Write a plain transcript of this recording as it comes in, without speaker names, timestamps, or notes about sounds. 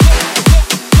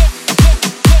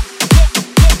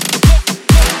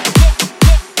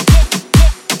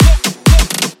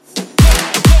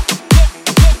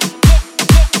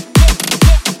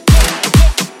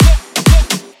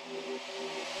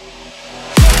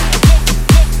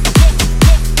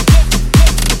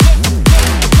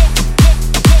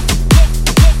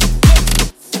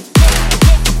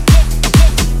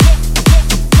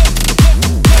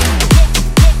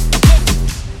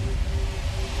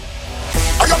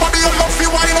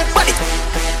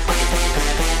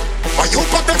you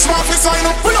protect smart fi sign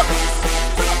up. Pull up.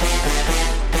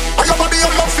 And your body you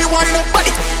love fi wine up.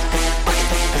 Body.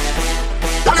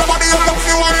 And your body you love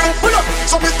fi wine up. Pull up.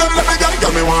 So me tell every girl,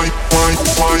 give me wine.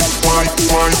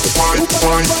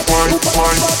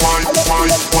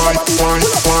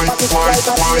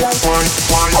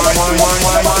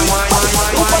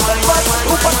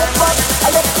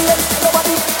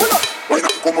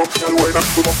 Come up, girl, wine up,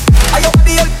 come up. Are your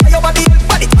body,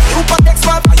 body. You protect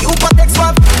swap, you protect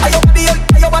swap. Are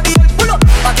your body, pull up,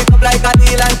 back it up like a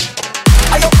Dylan.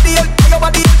 Are your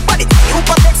body, body. You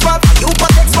protect swap, you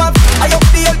protect swap. Are your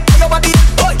body,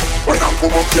 boy. Wine up,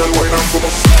 come up, girl, wine up, come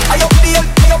up. Are your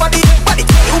body, body.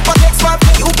 You protect swap,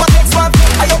 you protect swap.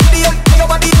 Are your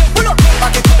body, pull up,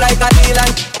 back it up like a Dylan.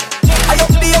 Are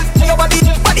your body,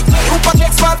 body. You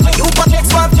protect swap, you protect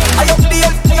swap. Are your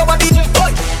body,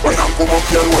 boy. Wine up, come up,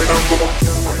 girl, wine up, come up.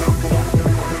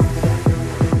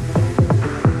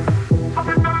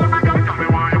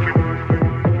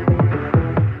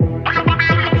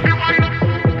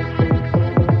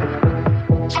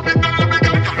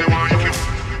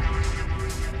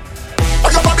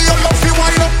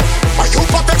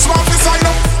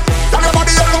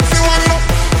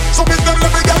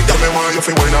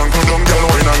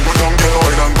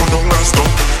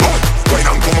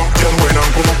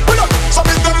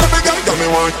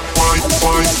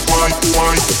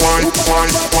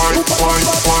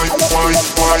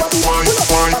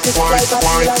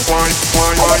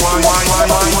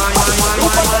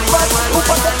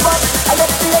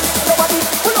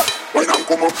 Wine and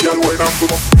come up, girl, wine and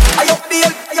come up.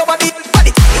 Are your body